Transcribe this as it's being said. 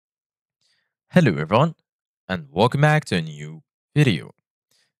Hello everyone and welcome back to a new video.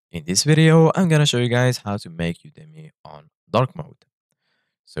 In this video, I'm gonna show you guys how to make Udemy on dark mode.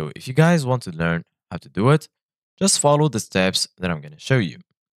 So if you guys want to learn how to do it, just follow the steps that I'm gonna show you.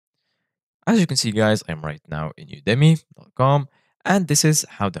 As you can see guys, I'm right now in udemy.com and this is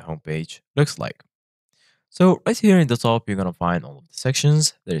how the homepage looks like. So right here in the top, you're gonna find all of the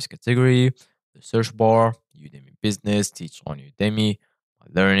sections. There's category, the search bar, Udemy business, teach on Udemy, my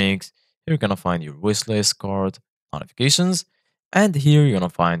learnings. Here you're gonna find your wishlist card, notifications, and here you're gonna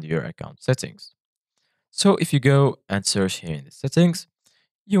find your account settings. So if you go and search here in the settings,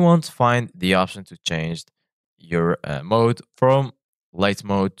 you want to find the option to change your mode from light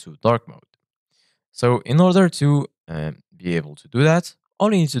mode to dark mode. So in order to be able to do that,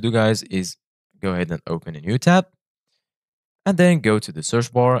 all you need to do guys is go ahead and open a new tab and then go to the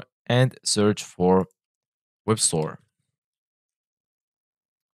search bar and search for web store.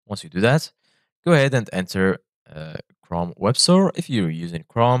 Once you do that, go ahead and enter Chrome web store if you're using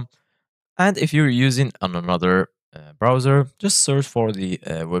Chrome, and if you're using on another browser, just search for the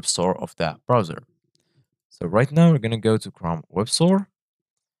web store of that browser. So right now we're gonna go to Chrome web store,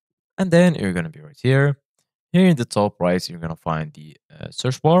 and then you're gonna be right here. Here in the top right, you're gonna find the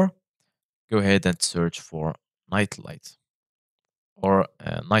search bar. Go ahead and search for Nightlight or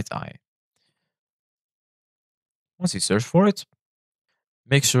Night Eye. Once you search for it,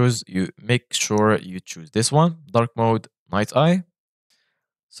 make sure you choose this one, dark mode, night eye.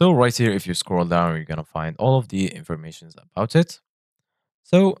 So right here, if you scroll down, you're gonna find all of the informations about it.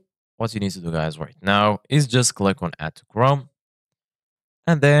 So what you need to do, guys, right now is just click on Add to Chrome,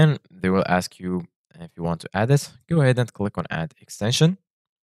 and then they will ask you if you want to add it. Go ahead and click on Add Extension,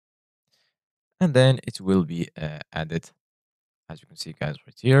 and then it will be added, as you can see, guys,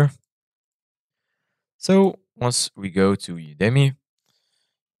 right here. So once we go to Udemy,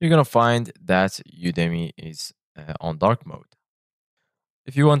 you're gonna find that Udemy is on dark mode.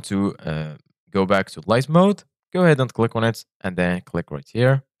 If you want to go back to light mode, go ahead and click on it and then click right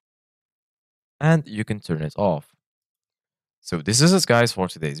here and you can turn it off. So this is it guys for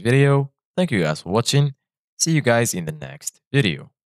today's video. Thank you guys for watching. See you guys in the next video.